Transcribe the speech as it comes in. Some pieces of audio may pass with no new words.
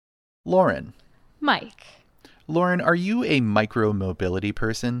Lauren. Mike. Lauren, are you a micro-mobility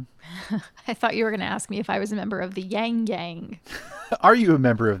person? I thought you were going to ask me if I was a member of the Yang Gang. Are you a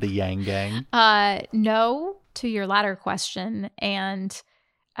member of the Yang Gang? No, to your latter question, and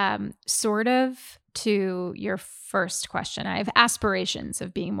sort of to your first question. I have aspirations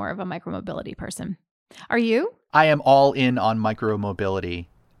of being more of a micromobility person. Are you? I am all in on micro-mobility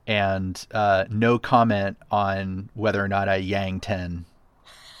and no comment on whether or not I Yang 10.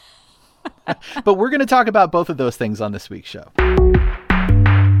 But we're going to talk about both of those things on this week's show.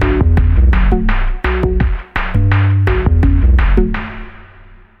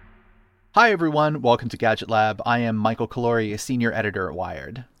 Hi, everyone. Welcome to Gadget Lab. I am Michael Calori, a senior editor at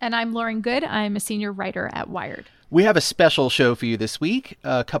Wired. And I'm Lauren Good. I'm a senior writer at Wired. We have a special show for you this week.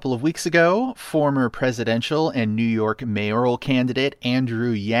 A couple of weeks ago, former presidential and New York mayoral candidate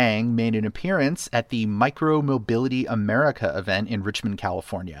Andrew Yang made an appearance at the Micromobility America event in Richmond,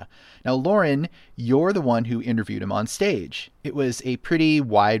 California. Now, Lauren, you're the one who interviewed him on stage. It was a pretty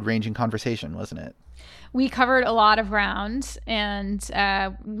wide-ranging conversation, wasn't it? We covered a lot of ground, and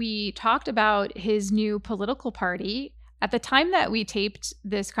we talked about his new political party. At the time that we taped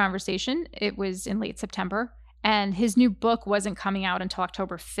this conversation, it was in late September. And his new book wasn't coming out until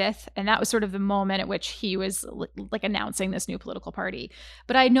October 5th. And that was sort of the moment at which he was like announcing this new political party.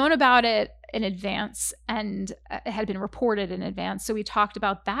 But I'd known about it in advance and it had been reported in advance. So we talked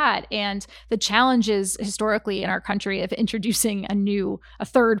about that and the challenges historically in our country of introducing a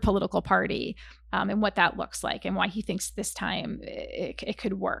third political party. And what that looks like and why he thinks this time it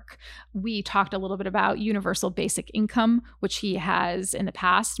could work. We talked a little bit about universal basic income, which he has in the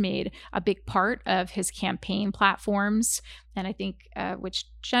past made a big part of his campaign platforms. And I think which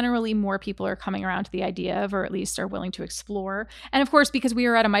generally more people are coming around to the idea of, or at least are willing to explore. And of course, because we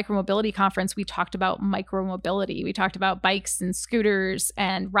were at a micromobility conference, we talked about micromobility. We talked about bikes and scooters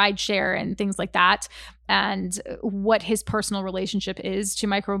and rideshare and things like that, and what his personal relationship is to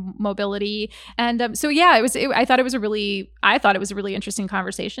micromobility. And I thought it was a really interesting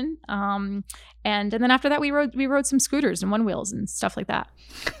conversation. And then after that, we rode some scooters and one wheels and stuff like that.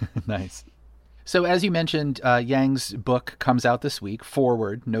 Nice. So as you mentioned, Yang's book comes out this week,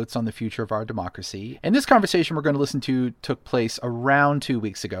 Forward, Notes on the Future of Our Democracy. And this conversation we're going to listen to took place around 2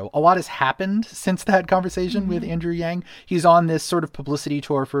 weeks ago. A lot has happened since that conversation with Andrew Yang. He's on this sort of publicity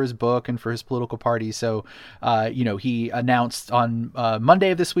tour for his book and for his political party. So, he announced on Monday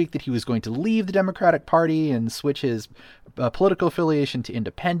of this week that he was going to leave the Democratic Party and switch his political affiliation to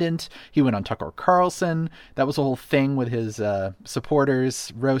independent. He went on Tucker Carlson. That was a whole thing with his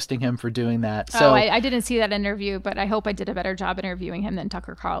supporters roasting him for doing that. So, I didn't see that interview, but I hope I did a better job interviewing him than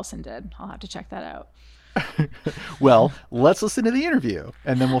Tucker Carlson did. I'll have to check that out. Well, let's listen to the interview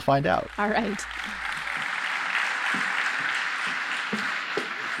and then we'll find out. All right.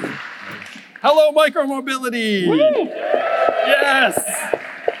 Hello, micromobility. Woo! Yes.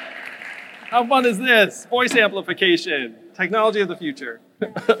 How fun is this? Voice amplification, technology of the future.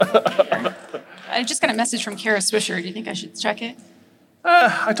 I just got a message from Kara Swisher. Do you think I should check it?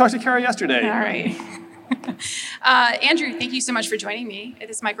 I talked to Kara yesterday. All right. Andrew, thank you so much for joining me at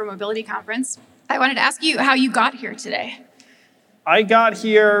this micromobility conference. I wanted to ask you how you got here today. I got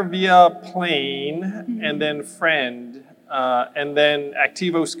here via plane and then friend, and then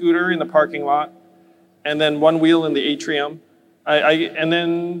Activo scooter in the parking lot, and then one wheel in the atrium, and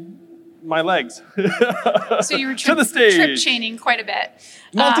then my legs. So you were to the stage. Trip chaining quite a bit.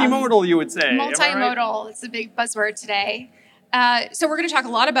 Multimodal, you would say. Multimodal, right? It's a big buzzword today. So we're going to talk a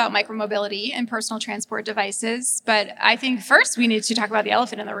lot about micromobility and personal transport devices, but I think first we need to talk about the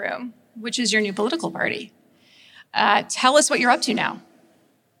elephant in the room, which is your new political party. Tell us what you're up to now.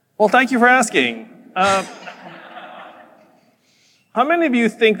 Well, thank you for asking. How many of you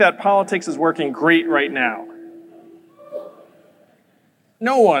think that politics is working great right now?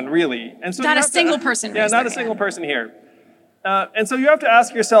 No one, really. And so not a single person. Yeah, not a single person here. And so you have to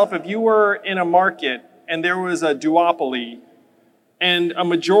ask yourself, if you were in a market and there was a duopoly, and a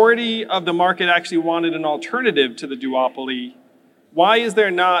majority of the market actually wanted an alternative to the duopoly, why is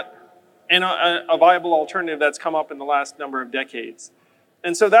there not a viable alternative that's come up in the last number of decades?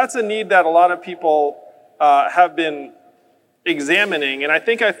 And so that's a need that a lot of people have been examining, and I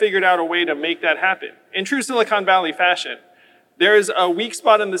think I figured out a way to make that happen. In true Silicon Valley fashion, there's a weak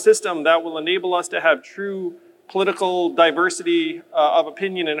spot in the system that will enable us to have true political diversity of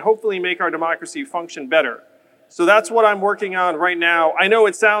opinion and hopefully make our democracy function better. So that's what I'm working on right now. I know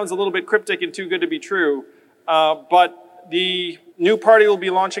it sounds a little bit cryptic and too good to be true, but the new party will be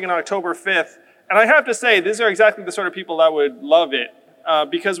launching on October 5th. And I have to say, these are exactly the sort of people that would love it,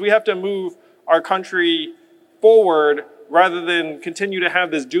 because we have to move our country forward rather than continue to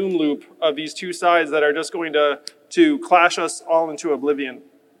have this doom loop of these two sides that are just going to clash us all into oblivion.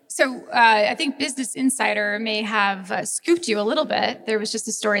 So I think Business Insider may have scooped you a little bit. There was just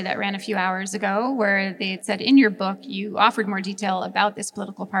a story that ran a few hours ago where they had said in your book you offered more detail about this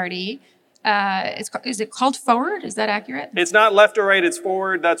political party. Is it called Forward? Is that accurate? It's not left or right, it's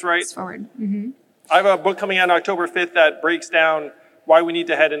forward, that's right. It's Forward. Mm-hmm. I have a book coming out on October 5th that breaks down why we need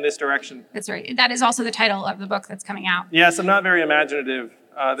to head in this direction. That's right. That is also the title of the book that's coming out. Yes, I'm not very imaginative.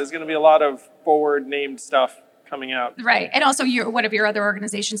 There's going to be a lot of forward named stuff coming out. Right. And also one of your other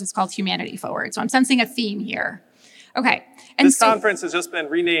organizations is called Humanity Forward. So I'm sensing a theme here. Okay. And this conference has just been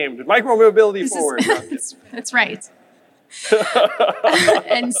renamed Micromobility Forward. That's right.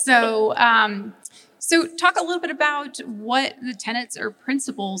 And so talk a little bit about what the tenets or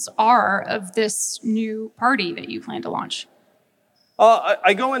principles are of this new party that you plan to launch.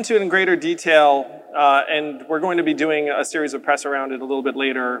 I go into it in greater detail, and we're going to be doing a series of press around it a little bit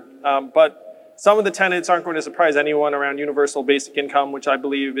later. But some of the tenets aren't going to surprise anyone around universal basic income, which I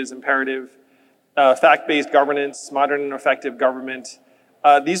believe is imperative, fact-based governance, modern and effective government.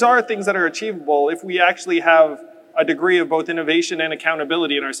 These are things that are achievable if we actually have a degree of both innovation and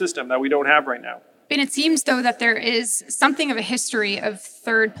accountability in our system that we don't have right now. And it seems, though, that there is something of a history of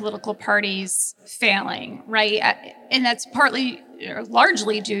third political parties failing, right? And that's partly, or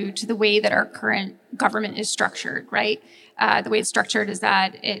largely due to the way that our current government is structured, right? The way it's structured is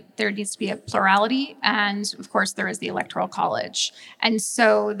that there needs to be a plurality, and of course there is the Electoral College. And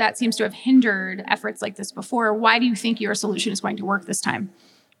so that seems to have hindered efforts like this before. Why do you think your solution is going to work this time?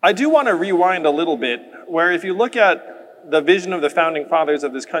 I do want to rewind a little bit, where if you look at the vision of the founding fathers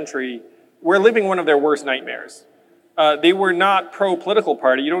of this country, we're living one of their worst nightmares. They were not pro-political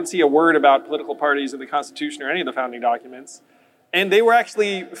party. You don't see a word about political parties in the Constitution or any of the founding documents. And they were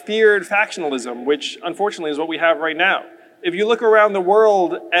actually feared factionalism, which unfortunately is what we have right now. If you look around the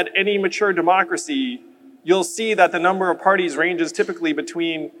world at any mature democracy, you'll see that the number of parties ranges typically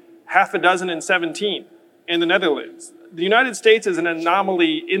between half a dozen and 17 in the Netherlands. The United States is an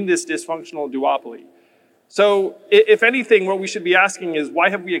anomaly in this dysfunctional duopoly. So if anything, what we should be asking is, why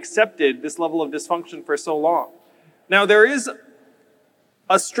have we accepted this level of dysfunction for so long? Now, there is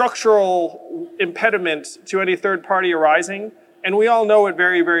a structural impediment to any third party arising, and we all know it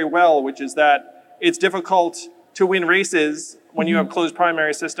very, very well, which is that it's difficult to win races when you have closed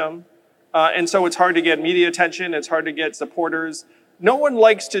primary system. And so it's hard to get media attention, it's hard to get supporters. No one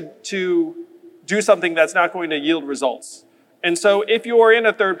likes to do something that's not going to yield results. And so if you are in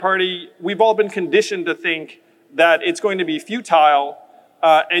a third party, we've all been conditioned to think that it's going to be futile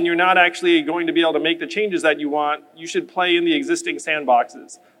and you're not actually going to be able to make the changes that you want. You should play in the existing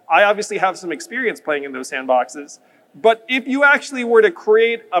sandboxes. I obviously have some experience playing in those sandboxes, but if you actually were to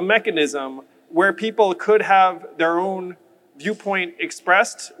create a mechanism where people could have their own viewpoint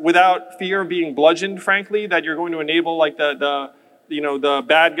expressed without fear of being bludgeoned, frankly, that you're going to enable like the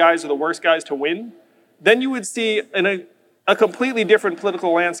bad guys or the worst guys to win, then you would see a completely different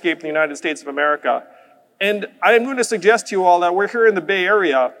political landscape in the United States of America. And I'm going to suggest to you all that we're here in the Bay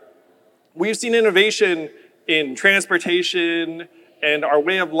Area. We've seen innovation in transportation and our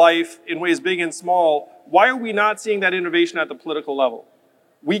way of life in ways big and small. Why are we not seeing that innovation at the political level?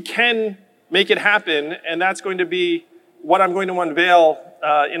 We can make it happen, and that's going to be what I'm going to unveil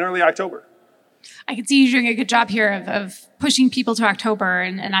in early October. I can see you doing a good job here of pushing people to October,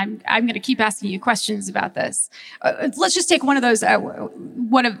 and I'm going to keep asking you questions about this. Let's just take one of those,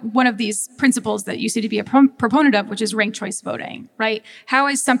 one of these principles that you seem to be a proponent of, which is ranked choice voting, right? How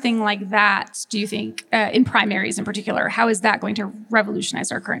is something like that, do you think, in primaries in particular, how is that going to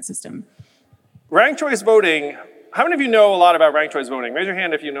revolutionize our current system? Ranked choice voting. How many of you know a lot about ranked choice voting? Raise your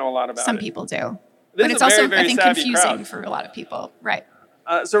hand if you know a lot about it. Some people do, This but is it's a also, very, very I think, savvy confusing crowd. for a lot of people, right?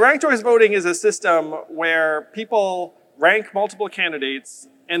 So ranked choice voting is a system where people rank multiple candidates,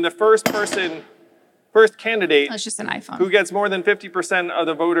 and the first candidate It's just an iPhone. who gets more than 50% of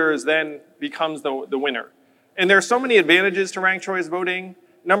the voters then becomes the winner. And there are so many advantages to ranked choice voting.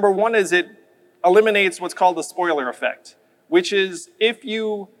 Number one is it eliminates what's called the spoiler effect, which is if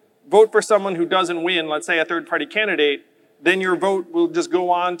you vote for someone who doesn't win, let's say a third party candidate, then your vote will just go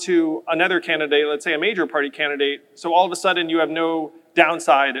on to another candidate, let's say a major party candidate. So all of a sudden you have no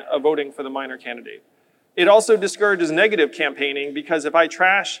downside of voting for the minor candidate. It also discourages negative campaigning, because if I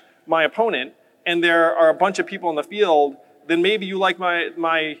trash my opponent and there are a bunch of people in the field, then maybe you like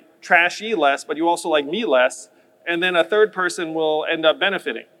my trashee less, but you also like me less, and then a third person will end up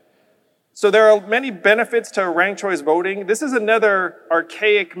benefiting. So there are many benefits to ranked choice voting. This is another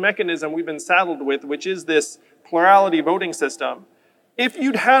archaic mechanism we've been saddled with, which is this plurality voting system. If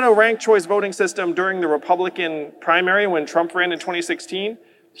you'd had a ranked choice voting system during the Republican primary when Trump ran in 2016,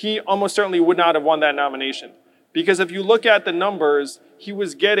 he almost certainly would not have won that nomination. Because if you look at the numbers, he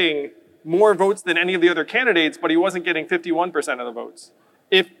was getting more votes than any of the other candidates, but he wasn't getting 51% of the votes.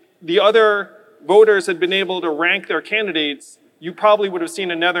 If the other voters had been able to rank their candidates, you probably would have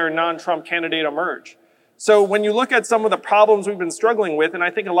seen another non-Trump candidate emerge. So when you look at some of the problems we've been struggling with, and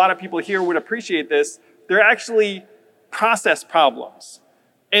I think a lot of people here would appreciate this, they're actually process problems.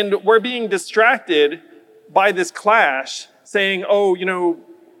 And we're being distracted by this clash saying, oh,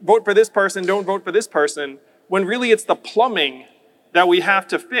 vote for this person, don't vote for this person, when really it's the plumbing that we have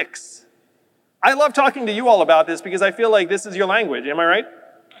to fix. I love talking to you all about this because I feel like this is your language. Am I right?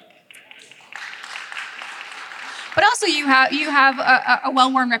 But also you have a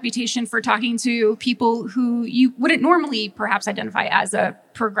well-worn reputation for talking to people who you wouldn't normally perhaps identify as a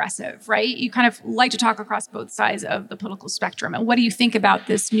progressive, right? You kind of like to talk across both sides of the political spectrum. And what do you think about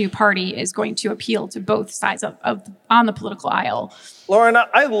this new party is going to appeal to both sides on the political aisle? Lauren,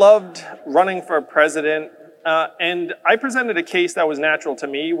 I loved running for president, and I presented a case that was natural to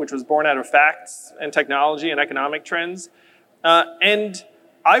me, which was born out of facts and technology and economic trends. And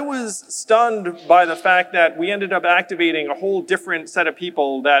I was stunned by the fact that we ended up activating a whole different set of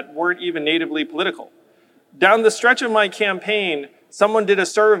people that weren't even natively political. Down the stretch of my campaign, someone did a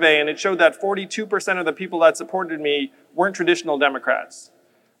survey and it showed that 42% of the people that supported me weren't traditional Democrats.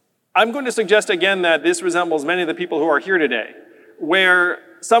 I'm going to suggest again that this resembles many of the people who are here today, where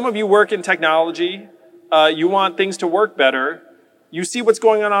some of you work in technology, you want things to work better, you see what's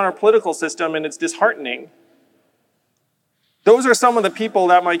going on in our political system and it's disheartening. Those are some of the people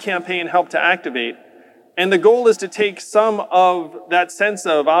that my campaign helped to activate. And the goal is to take some of that sense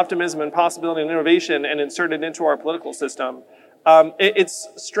of optimism and possibility and innovation and insert it into our political system. It's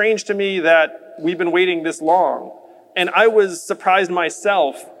strange to me that we've been waiting this long. And I was surprised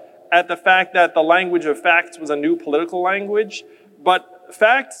myself at the fact that the language of facts was a new political language. But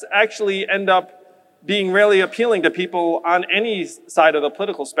facts actually end up being really appealing to people on any side of the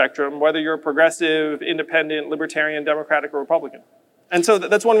political spectrum, whether you're progressive, independent, libertarian, Democratic, or Republican. And so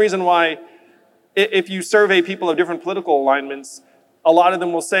that's one reason why if you survey people of different political alignments, a lot of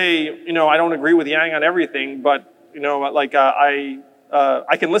them will say, I don't agree with Yang on everything, but, I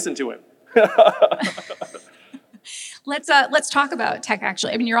can listen to him. Let's talk about tech,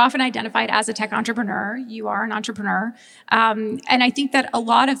 actually. I mean, you're often identified as a tech entrepreneur. You are an entrepreneur. And I think that a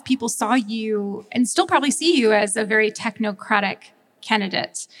lot of people saw you and still probably see you as a very technocratic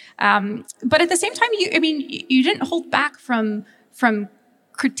candidate. But at the same time, you didn't hold back from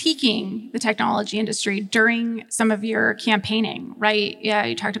critiquing the technology industry during some of your campaigning, right? Yeah,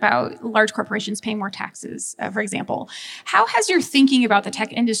 you talked about large corporations paying more taxes, for example. How has your thinking about the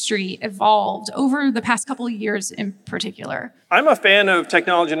tech industry evolved over the past couple of years in particular? I'm a fan of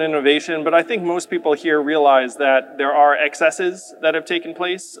technology and innovation, but I think most people here realize that there are excesses that have taken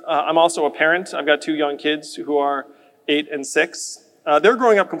place. I'm also a parent. I've got 2 young kids who are 8 and 6. They're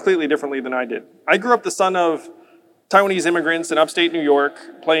growing up completely differently than I did. I grew up the son of Taiwanese immigrants in upstate New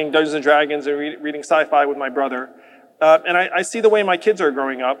York, playing Dungeons & Dragons and reading sci-fi with my brother. And I see the way my kids are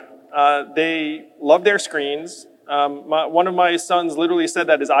growing up. They love their screens. One of my sons literally said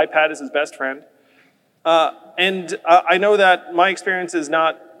that his iPad is his best friend. And I know that my experience is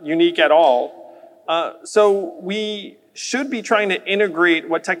not unique at all. So we should be trying to integrate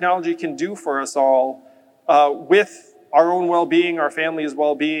what technology can do for us all with our own well-being, our family's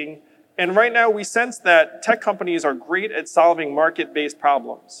well-being. And right now we sense that tech companies are great at solving market-based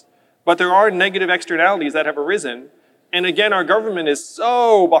problems, but there are negative externalities that have arisen. And again, our government is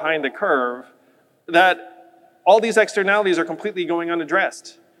so behind the curve that all these externalities are completely going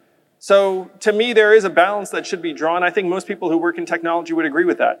unaddressed. So to me, there is a balance that should be drawn. I think most people who work in technology would agree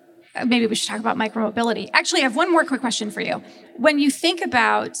with that. Maybe we should talk about micromobility. Actually, I have one more quick question for you. When you think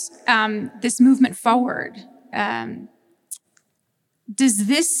about this movement forward, does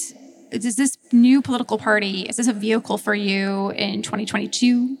this new political party, is this a vehicle for you in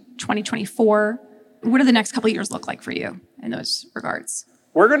 2022, 2024? What do the next couple of years look like for you in those regards?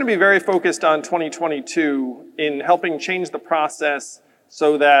 We're going to be very focused on 2022 in helping change the process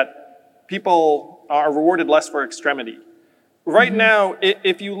so that people are rewarded less for extremity. Right now,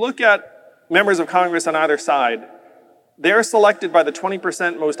 if you look at members of Congress on either side, they're selected by the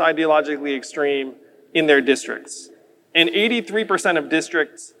 20% most ideologically extreme in their districts. And 83% of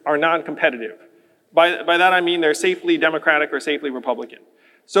districts are non-competitive. By that I mean they're safely Democratic or safely Republican.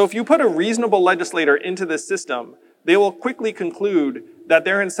 So if you put a reasonable legislator into this system, they will quickly conclude that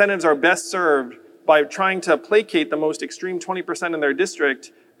their incentives are best served by trying to placate the most extreme 20% in their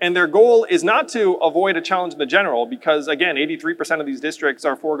district And their goal is not to avoid a challenge in the general, because again, 83% of these districts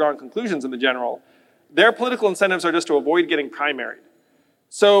are foregone conclusions in the general. Their political incentives are just to avoid getting primaried.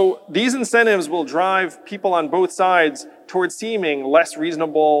 So these incentives will drive people on both sides towards seeming less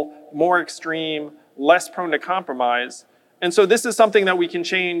reasonable, more extreme, less prone to compromise. And so this is something that we can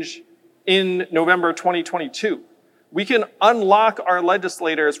change in November 2022. We can unlock our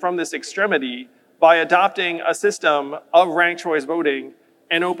legislators from this extremity by adopting a system of ranked choice voting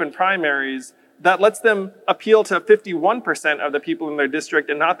and open primaries that lets them appeal to 51% of the people in their district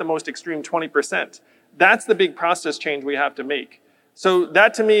and not the most extreme 20%. That's the big process change we have to make. So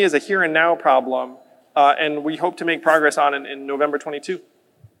that to me is a here and now problem, and we hope to make progress on it in November 22.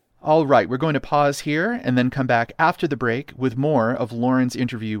 All right, we're going to pause here and then come back after the break with more of Lauren's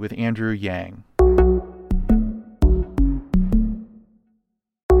interview with Andrew Yang.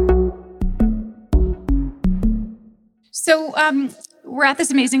 So we're at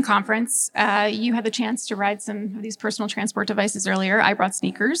this amazing conference. You had the chance to ride some of these personal transport devices earlier. I brought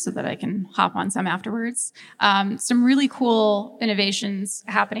sneakers so that I can hop on some afterwards. Some really cool innovations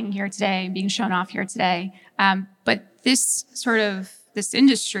happening here today, being shown off here today. But this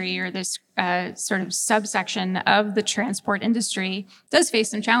industry or this sort of subsection of the transport industry does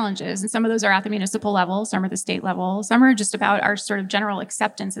face some challenges. And some of those are at the municipal level, some are at the state level, some are just about our sort of general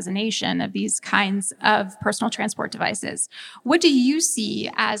acceptance as a nation of these kinds of personal transport devices. What do you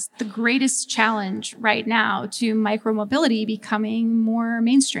see as the greatest challenge right now to micromobility becoming more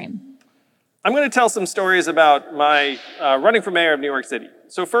mainstream? I'm going to tell some stories about my running for mayor of New York City.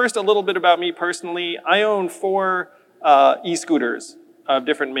 So first, a little bit about me personally. I own 4 e-scooters of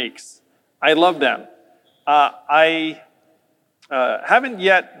different makes. I love them. I haven't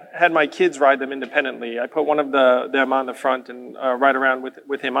yet had my kids ride them independently. I put one of them on the front and ride around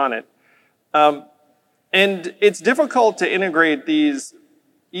with him on it. And it's difficult to integrate these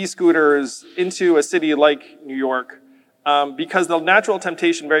e-scooters into a city like New York because the natural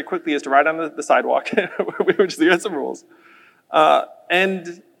temptation very quickly is to ride on the sidewalk, which is against the rules.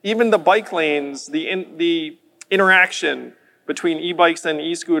 And even the bike lanes, the interaction between e-bikes and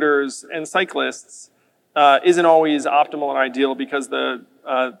e-scooters and cyclists isn't always optimal and ideal because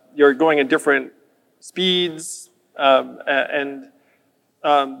you're going at different speeds and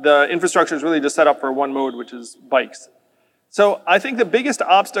the infrastructure is really just set up for one mode, which is bikes. So I think the biggest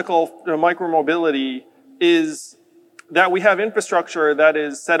obstacle to micromobility is that we have infrastructure that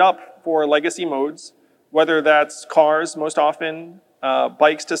is set up for legacy modes, whether that's cars most often,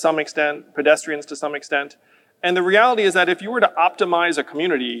 bikes to some extent, pedestrians to some extent. And the reality is that if you were to optimize a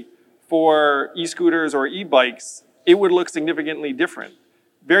community for e-scooters or e-bikes, it would look significantly different.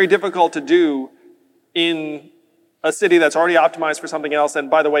 Very difficult to do in a city that's already optimized for something else.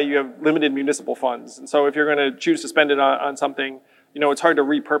 And by the way, you have limited municipal funds. And so if you're going to choose to spend it on something, it's hard to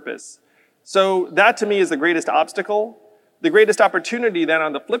repurpose. So that to me is the greatest obstacle. The greatest opportunity then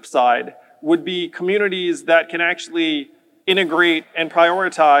on the flip side would be communities that can actually integrate and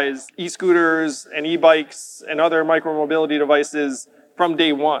prioritize e-scooters and e-bikes and other micromobility devices from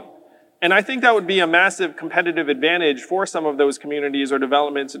day one. And I think that would be a massive competitive advantage for some of those communities or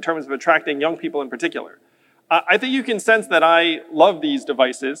developments in terms of attracting young people in particular. I think you can sense that I love these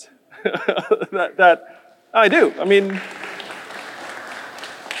devices, that I do. I mean,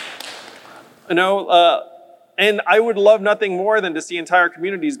 and I would love nothing more than to see entire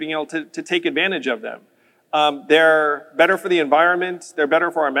communities being able to take advantage of them. They're better for the environment. They're better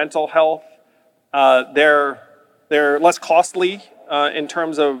for our mental health. They're less costly in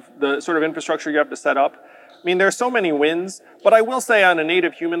terms of the sort of infrastructure you have to set up. I mean, there's so many wins, but I will say on a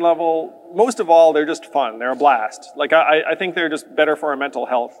native human level, most of all, they're just fun. They're a blast. Like, I think they're just better for our mental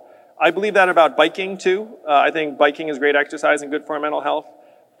health. I believe that about biking, too. I think biking is great exercise and good for our mental health.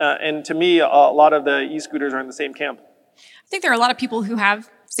 And to me, a lot of the e-scooters are in the same camp. I think there are a lot of people who have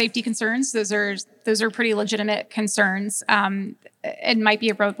safety concerns. Those are pretty legitimate concerns. It might be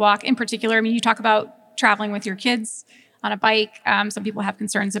a roadblock in particular. I mean, you talk about traveling with your kids on a bike. Some people have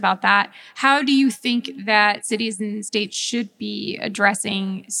concerns about that. How do you think that cities and states should be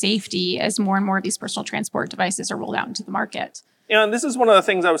addressing safety as more and more of these personal transport devices are rolled out into the market? And this is one of the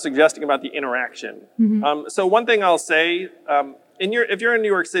things I was suggesting about the interaction. Mm-hmm. So one thing I'll say, if you're in New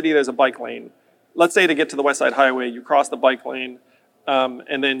York City, there's a bike lane. Let's say to get to the West Side Highway, you cross the bike lane,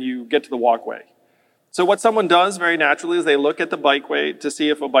 and then you get to the walkway. So what someone does very naturally is they look at the bikeway to see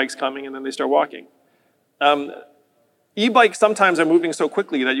if a bike's coming, and then they start walking. E-bikes sometimes are moving so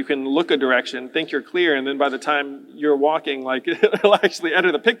quickly that you can look a direction, think you're clear, and then by the time you're walking, it'll actually enter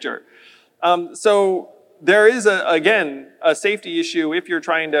the picture. So there is, again, a safety issue if you're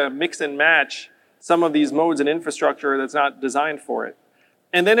trying to mix and match some of these modes and infrastructure that's not designed for it.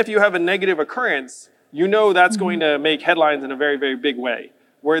 And then if you have a negative occurrence, you know that's going to make headlines in a very, very big way.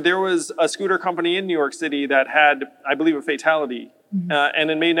 Where there was a scooter company in New York City that had, I believe, a fatality, and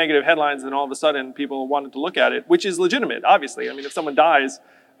it made negative headlines, and all of a sudden people wanted to look at it, which is legitimate, obviously. I mean, if someone dies,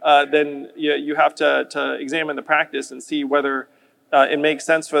 then you have to examine the practice and see whether it makes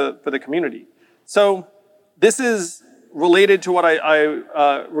sense for the community. So this is related to what I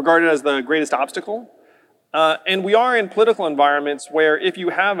regarded as the greatest obstacle. And we are in political environments where if you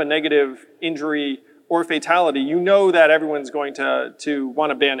have a negative injury or fatality, you know that everyone's going to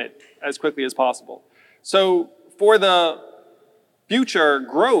want to ban it as quickly as possible. So for the future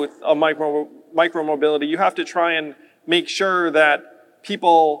growth of micromobility, you have to try and make sure that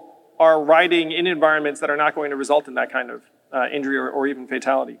people are riding in environments that are not going to result in that kind of injury or even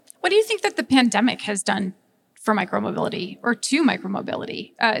fatality. What do you think that the pandemic has done for micromobility or to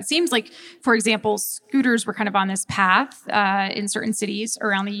micromobility? It seems like, for example, scooters were kind of on this path in certain cities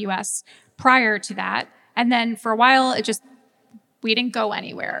around the US prior to that. And then for a while, we didn't go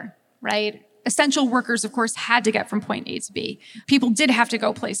anywhere, right? Essential workers, of course, had to get from point A to B. People did have to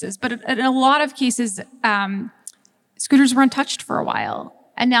go places, but in a lot of cases, scooters were untouched for a while.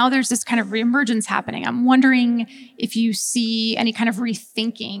 And now there's this kind of reemergence happening. I'm wondering if you see any kind of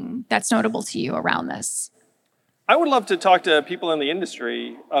rethinking that's notable to you around this. I would love to talk to people in the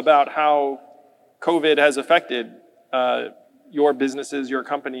industry about how COVID has affected your businesses, your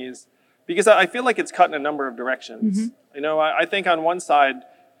companies, because I feel like it's cut in a number of directions. You know, I think on one side,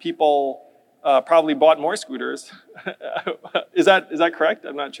 people probably bought more scooters. Is that correct?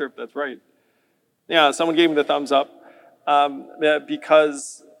 I'm not sure if that's right. Yeah, someone gave me the thumbs up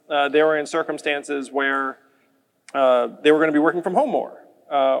because they were in circumstances where they were going to be working from home more,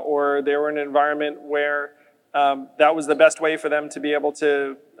 or they were in an environment where that was the best way for them to be able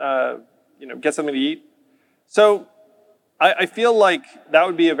to get something to eat. So I feel like that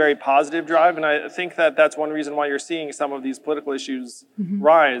would be a very positive drive, and I think that that's one reason why you're seeing some of these political issues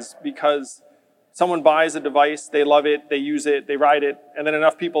rise, because someone buys a device, they love it, they use it, they ride it, and then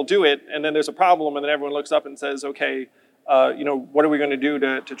enough people do it, and then there's a problem, and then everyone looks up and says, okay, what are we going to do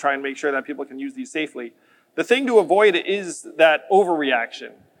to try and make sure that people can use these safely? The thing to avoid is that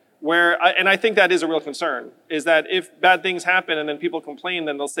overreaction, and I think that is a real concern, is that if bad things happen and then people complain,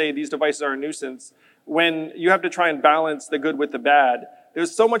 then they'll say these devices are a nuisance. When you have to try and balance the good with the bad,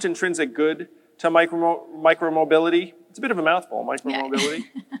 there's so much intrinsic good to micromobility. It's a bit of a mouthful, micromobility.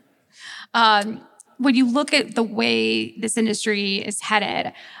 When you look at the way this industry is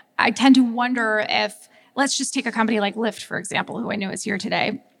headed, I tend to wonder if, let's just take a company like Lyft, for example, who I know is here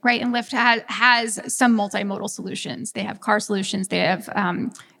today, right? And Lyft has some multimodal solutions. They have car solutions. They have,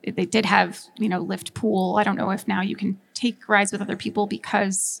 they did have, Lyft Pool. I don't know if now you can take rides with other people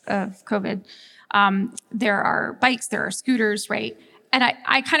because of COVID. There are bikes, there are scooters, right? And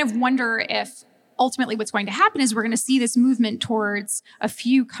I kind of wonder if ultimately what's going to happen is we're going to see this movement towards a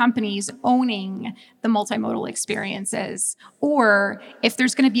few companies owning the multimodal experiences, or if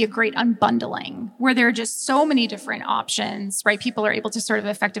there's going to be a great unbundling where there are just so many different options, right? People are able to sort of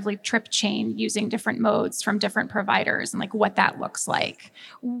effectively trip chain using different modes from different providers and like what that looks like.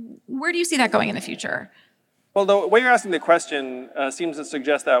 Where do you see that going in the future? Well, the way you're asking the question seems to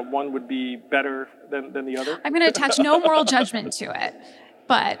suggest that one would be better than the other. I'm going to attach no moral judgment to it.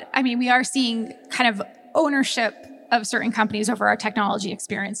 But I mean, we are seeing kind of ownership of certain companies over our technology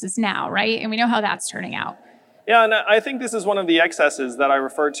experiences now, right? And we know how that's turning out. Yeah, and I think this is one of the excesses that I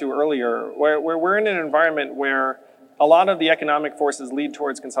referred to earlier, where we're in an environment where a lot of the economic forces lead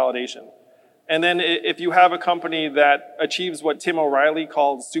towards consolidation. And then if you have a company that achieves what Tim O'Reilly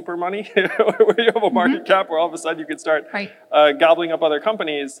calls super money, where you have a market cap where all of a sudden you can start gobbling up other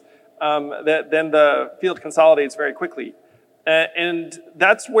companies, then the field consolidates very quickly. And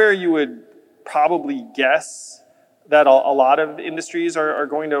that's where you would probably guess that a lot of industries are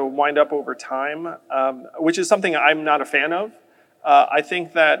going to wind up over time, which is something I'm not a fan of. I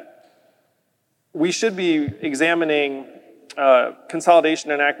think that we should be examining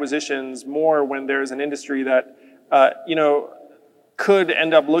consolidation and acquisitions more when there's an industry that, could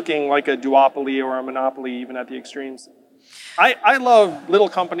end up looking like a duopoly or a monopoly, even at the extremes. I love little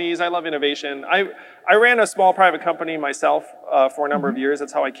companies. I love innovation. I ran a small private company myself for a number of years.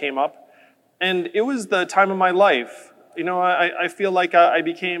 That's how I came up. And it was the time of my life. I feel like I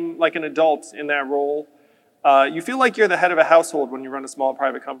became like an adult in that role. You feel like you're the head of a household when you run a small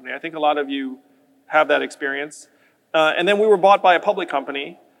private company. I think a lot of you have that experience. And then we were bought by a public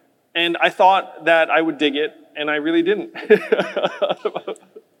company. And I thought that I would dig it, and I really didn't.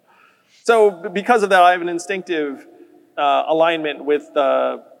 So because of that, I have an instinctive alignment with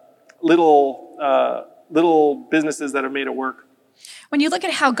little businesses that have made it work. When you look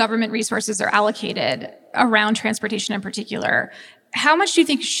at how government resources are allocated around transportation in particular, how much do you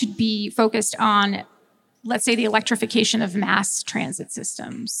think should be focused on, let's say, the electrification of mass transit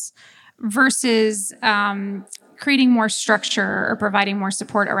systems versus creating more structure or providing more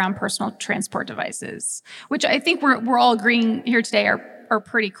support around personal transport devices, which I think we're all agreeing here today are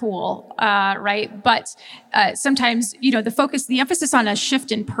pretty cool, right? But sometimes, the emphasis on a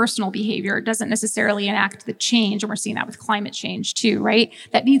shift in personal behavior doesn't necessarily enact the change, and we're seeing that with climate change too, right?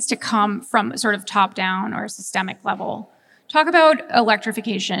 That needs to come from sort of top down or a systemic level. Talk about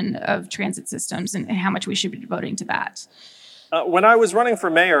electrification of transit systems and how much we should be devoting to that. When I was running for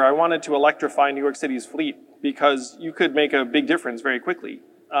mayor, I wanted to electrify New York City's fleet because you could make a big difference very quickly.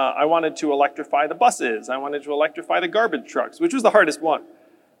 I wanted to electrify the buses. I wanted to electrify the garbage trucks, which was the hardest one.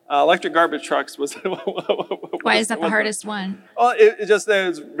 Electric garbage trucks was... Why is that the hardest one? Well, it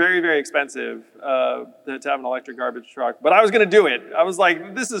was very, very expensive to have an electric garbage truck. But I was going to do it. I was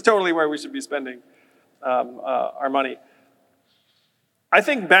like, this is totally where we should be spending our money. I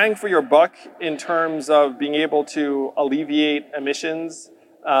think bang for your buck in terms of being able to alleviate emissions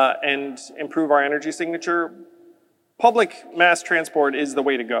and improve our energy signature, public mass transport is the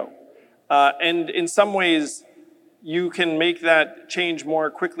way to go. And in some ways, you can make that change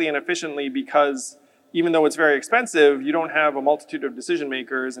more quickly and efficiently because even though it's very expensive, you don't have a multitude of decision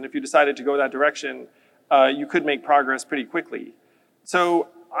makers. And if you decided to go that direction, you could make progress pretty quickly. So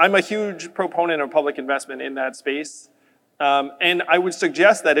I'm a huge proponent of public investment in that space. And I would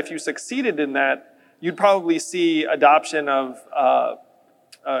suggest that if you succeeded in that, you'd probably see adoption of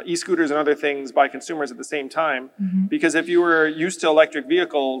e-scooters and other things by consumers at the same time. Mm-hmm. Because if you were used to electric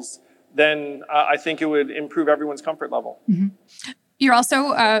vehicles, then I think it would improve everyone's comfort level. Mm-hmm. You're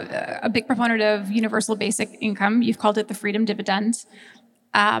also a big proponent of universal basic income. You've called it the freedom dividend.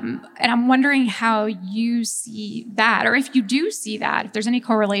 And I'm wondering how you see that, or if you do see that, if there's any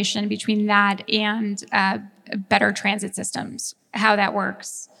correlation between that and better transit systems, how that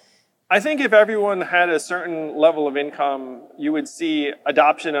works. I think if everyone had a certain level of income, you would see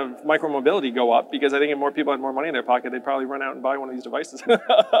adoption of micromobility go up because I think if more people had more money in their pocket, they'd probably run out and buy one of these devices.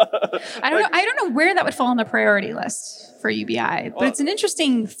 I don't know where that would fall on the priority list for UBI, but it's an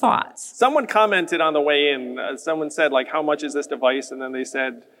interesting thought. Someone commented on the way in. Someone said, like, how much is this device? And then they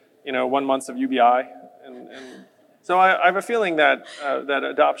said, 1 month of UBI. And so I have a feeling that that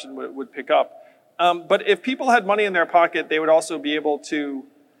adoption would pick up. But if people had money in their pocket, they would also be able to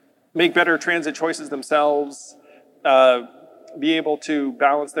make better transit choices themselves, be able to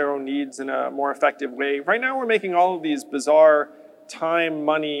balance their own needs in a more effective way. Right now, we're making all of these bizarre time,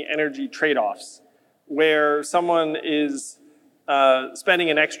 money, energy trade-offs where someone is spending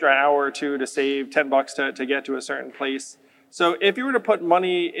an extra hour or two to save $10 to get to a certain place. So if you were to put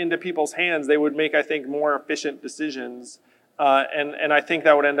money into people's hands, they would make, I think, more efficient decisions. And I think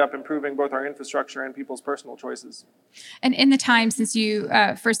that would end up improving both our infrastructure and people's personal choices. And in the time since you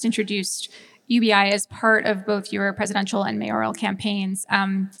first introduced UBI as part of both your presidential and mayoral campaigns,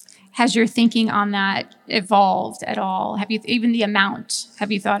 has your thinking on that evolved at all? Have you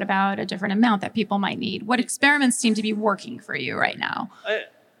thought about a different amount that people might need? What experiments seem to be working for you right now?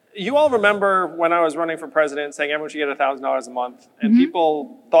 You all remember when I was running for president saying everyone should get $1,000 a month, and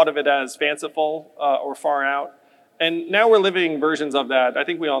people thought of it as fanciful or far out. And now we're living versions of that. I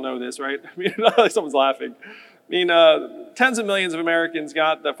think we all know this, right? I mean, someone's laughing. I mean, tens of millions of Americans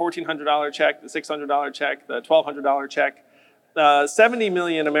got the $1,400 check, the $600 check, the $1,200 check. 70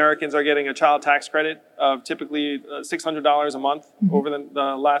 million Americans are getting a child tax credit of typically $600 a month over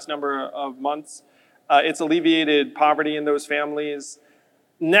the last number of months. It's alleviated poverty in those families.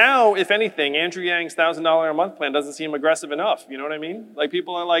 Now, if anything, Andrew Yang's $1,000 a month plan doesn't seem aggressive enough. You know what I mean? Like,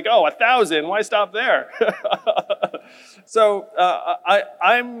 people are like, oh, 1,000, why stop there? So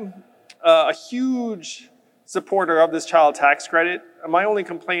I'm a huge supporter of this child tax credit. My only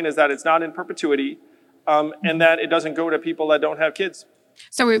complaint is that it's not in perpetuity and that it doesn't go to people that don't have kids.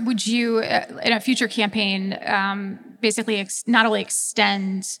 So would you, in a future campaign, basically not only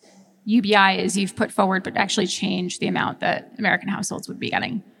extend UBI as you've put forward, but actually change the amount that American households would be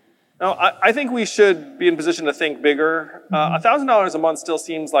getting? No, I think we should be in position to think bigger. $1,000 a month still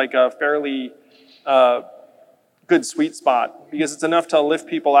seems like a fairly good sweet spot because it's enough to lift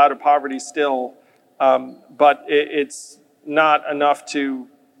people out of poverty still, but it's not enough to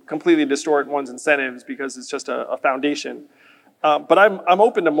completely distort one's incentives because it's just a foundation. But I'm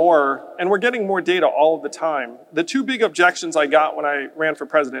open to more, and we're getting more data all of the time. The two big objections I got when I ran for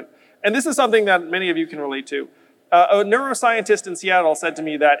president, and this is something that many of you can relate to. A neuroscientist in Seattle said to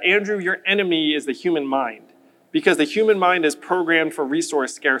me that, Andrew, your enemy is the human mind, because the human mind is programmed for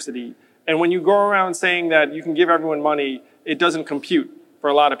resource scarcity, And when you go around saying that you can give everyone money, it doesn't compute for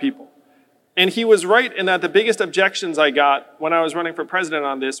a lot of people. And he was right in that the biggest objections I got when I was running for president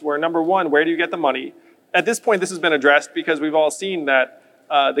on this were, number one, where do you get the money? At this point, this has been addressed because we've all seen that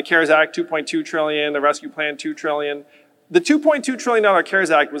the CARES Act, $2.2 trillion, the Rescue Plan, $2 trillion. The $2.2 trillion CARES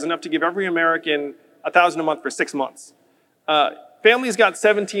Act was enough to give every American $1,000 a month for 6 months. Families got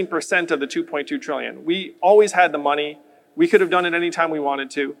 17% of the $2.2 trillion. We always had the money. We could have done it anytime we wanted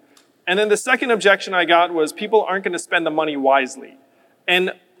to. And then the second objection I got was people aren't going to spend the money wisely.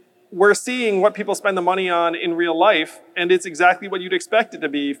 And we're seeing what people spend the money on in real life, and it's exactly what you'd expect it to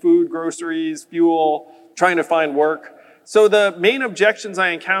be: food, groceries, fuel, trying to find work. So the main objections I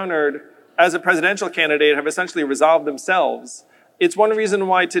encountered as a presidential candidate have essentially resolved themselves. It's one reason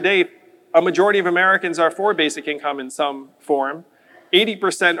why today a majority of Americans are for basic income in some form.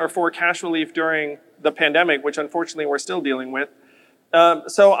 80% are for cash relief during the pandemic, which unfortunately we're still dealing with.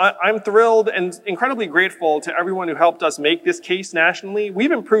 So I'm thrilled and incredibly grateful to everyone who helped us make this case nationally.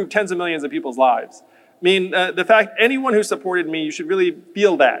 We've improved tens of millions of people's lives. I mean, the fact anyone who supported me, you should really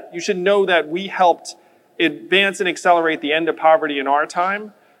feel that. You should know that we helped advance and accelerate the end of poverty in our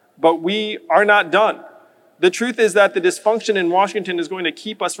time, but we are not done. The truth is that the dysfunction in Washington is going to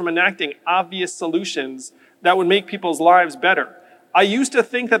keep us from enacting obvious solutions that would make people's lives better. I used to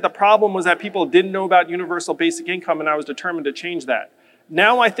think that the problem was that people didn't know about universal basic income, and I was determined to change that.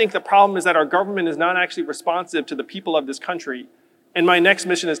 Now I think the problem is that our government is not actually responsive to the people of this country, and my next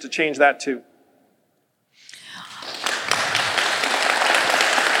mission is to change that too.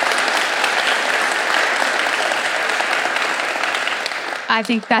 I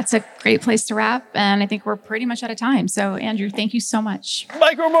think that's a great place to wrap, and I think we're pretty much out of time. So, Andrew, thank you so much.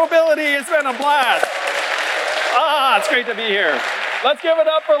 Micromobility, it's been a blast. It's great to be here. Let's give it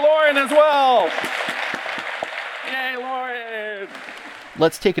up for Lauren as well. Yay, Lauren.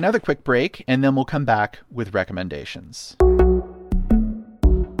 Let's take another quick break, and then we'll come back with recommendations.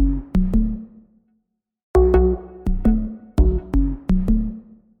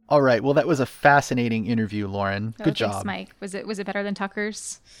 All right. Well, that was a fascinating interview, Lauren. Good job. Thanks, Mike. Was it better than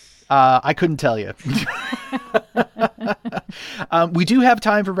Tucker's? I couldn't tell you. We do have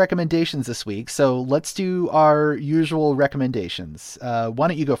time for recommendations this week, so let's do our usual recommendations. Why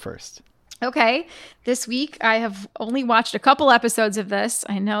don't you go first? Okay. This week, I have only watched a couple episodes of this.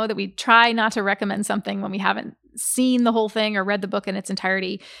 I know that we try not to recommend something when we haven't seen the whole thing or read the book in its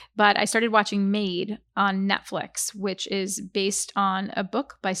entirety, but I started watching Made on Netflix, which is based on a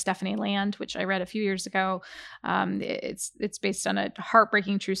book by Stephanie Land, which I read a few years ago. It's based on a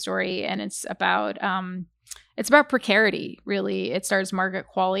heartbreaking true story, and it's about precarity, really. It stars Margaret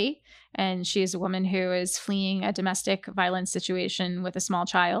Qualley, and she is a woman who is fleeing a domestic violence situation with a small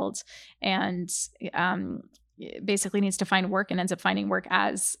child, and basically needs to find work and ends up finding work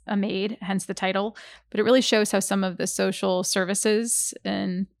as a maid, hence the title. But it really shows how some of the social services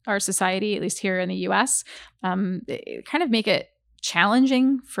in our society, at least here in the US, kind of make it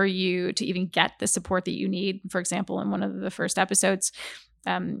challenging for you to even get the support that you need. For example, in one of the first episodes,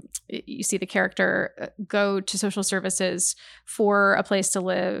 you see the character go to social services for a place to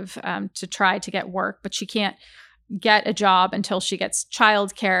live, to try to get work, but she can't get a job until she gets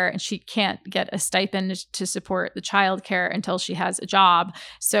childcare, and she can't get a stipend to support the childcare until she has a job.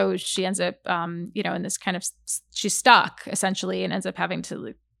 So she ends up, in this kind of, she's stuck essentially, and ends up having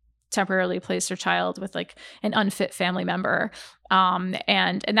to temporarily place her child with like an unfit family member.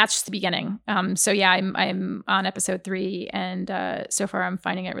 And that's just the beginning. So yeah, I'm on episode 3, and so far I'm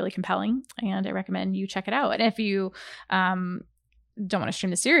finding it really compelling, and I recommend you check it out. And if you don't want to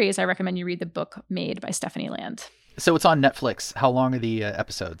stream the series, I recommend you read the book Made by Stephanie Land. So it's on Netflix. How long are the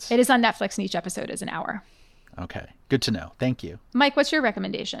episodes? It is on Netflix, and each episode is an hour. Okay. Good to know. Thank you. Mike, what's your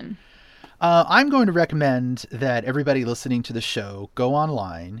recommendation? I'm going to recommend that everybody listening to the show go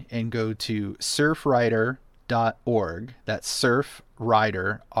online and go to surfrider.org. That's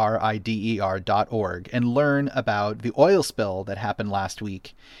surfrider, RIDER.org, and learn about the oil spill that happened last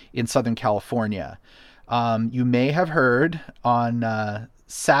week in Southern California. You may have heard on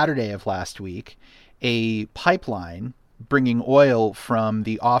Saturday of last week, a pipeline bringing oil from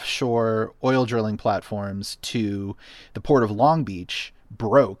the offshore oil drilling platforms to the port of Long Beach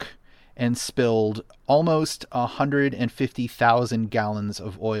broke and spilled almost 150,000 gallons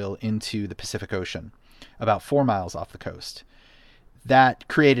of oil into the Pacific Ocean, about 4 miles off the coast. That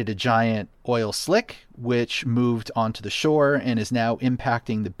created a giant oil slick, which moved onto the shore and is now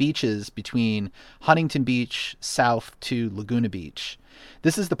impacting the beaches between Huntington Beach south to Laguna Beach.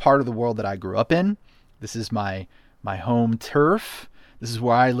 This is the part of the world that I grew up in. This is my home turf. This is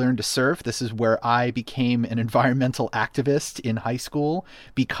where I learned to surf. This is where I became an environmental activist in high school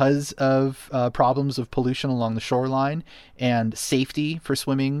because of problems of pollution along the shoreline and safety for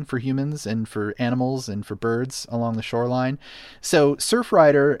swimming for humans and for animals and for birds along the shoreline. So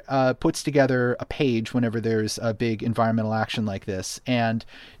Surfrider puts together a page whenever there's a big environmental action like this and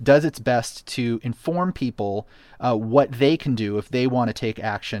does its best to inform people what they can do if they want to take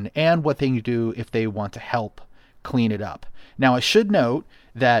action and what they can do if they want to help clean it up. Now, I should note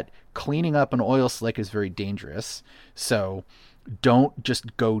that cleaning up an oil slick is very dangerous, so don't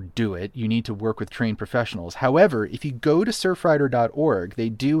just go do it. You need to work with trained professionals. However, if you go to surfrider.org, they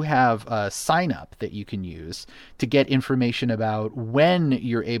do have a sign up that you can use to get information about when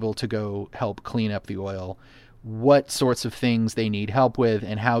you're able to go help clean up the oil, what sorts of things they need help with,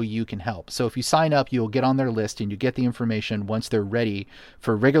 and how you can help. So if you sign up, you'll get on their list and you get the information once they're ready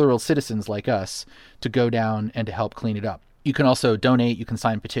for regular old citizens like us to go down and to help clean it up. You can also donate, you can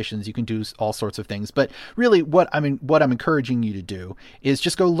sign petitions, you can do all sorts of things. But really what I'm encouraging you to do is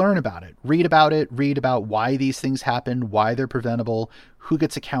just go learn about it, read about why these things happen, why they're preventable, who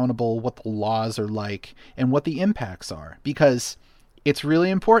gets accountable, what the laws are like, and what the impacts are, because it's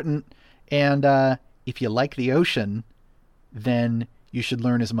really important. And if you like the ocean, then you should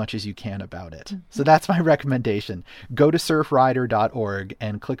learn as much as you can about it. So that's my recommendation. Go to surfrider.org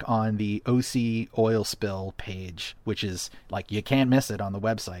and click on the OC oil spill page, which is like, you can't miss it on the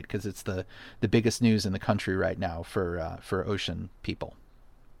website because it's the biggest news in the country right now for ocean people.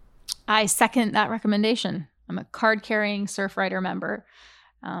 I second that recommendation. I'm a card-carrying Surfrider member.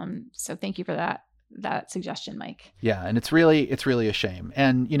 So thank you for that suggestion, Mike. Yeah, and it's really a shame.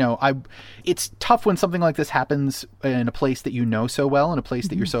 And it's tough when something like this happens in a place that you know so well, in a place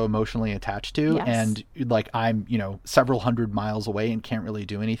that you're so emotionally attached to. Yes. And like I'm several hundred miles away and can't really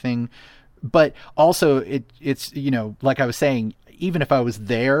do anything. But also it's like I was saying, even if I was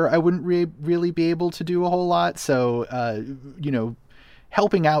there, I wouldn't really be able to do a whole lot. So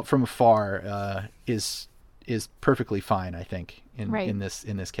helping out from afar is perfectly fine, I think, in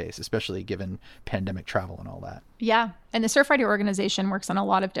this case, especially given pandemic travel and all that. Yeah. And the Surfrider organization works on a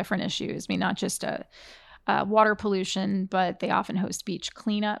lot of different issues. I mean, not just water pollution, but they often host beach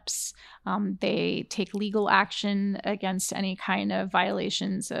cleanups. They take legal action against any kind of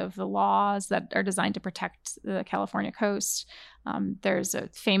violations of the laws that are designed to protect the California coast. There's a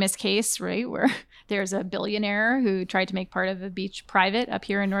famous case, right, where there's a billionaire who tried to make part of the beach private up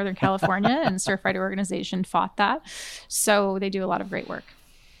here in Northern California, and the Surfrider organization fought that. So they do a lot of great work.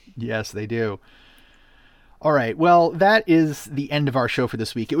 Yes, they do. All right. Well, that is the end of our show for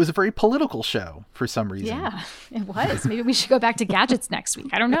this week. It was a very political show for some reason. Yeah, it was. Maybe we should go back to gadgets next week.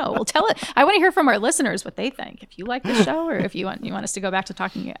 I don't know. We'll tell it. I want to hear from our listeners what they think. If you like the show, or if you want us to go back to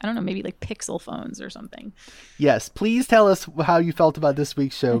talking, I don't know, maybe like Pixel phones or something. Yes. Please tell us how you felt about this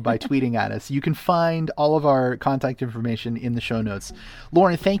week's show by tweeting at us. You can find all of our contact information in the show notes.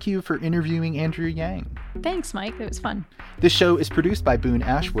 Lauren, thank you for interviewing Andrew Yang. Thanks, Mike. It was fun. This show is produced by Boone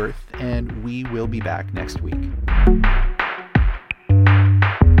Ashworth, and we will be back next week.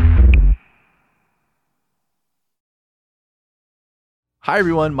 Hi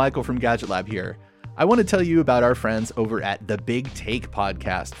everyone, Michael from Gadget Lab here. I want to tell you about our friends over at The Big Take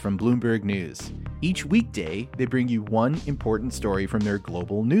podcast from Bloomberg News. Each weekday, they bring you one important story from their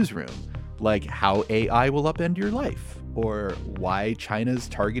global newsroom, like how AI will upend your life, or why China's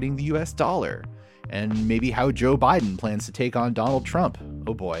targeting the US dollar, and maybe how Joe Biden plans to take on Donald Trump.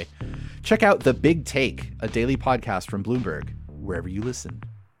 Oh boy. Check out The Big Take, a daily podcast from Bloomberg, wherever you listen.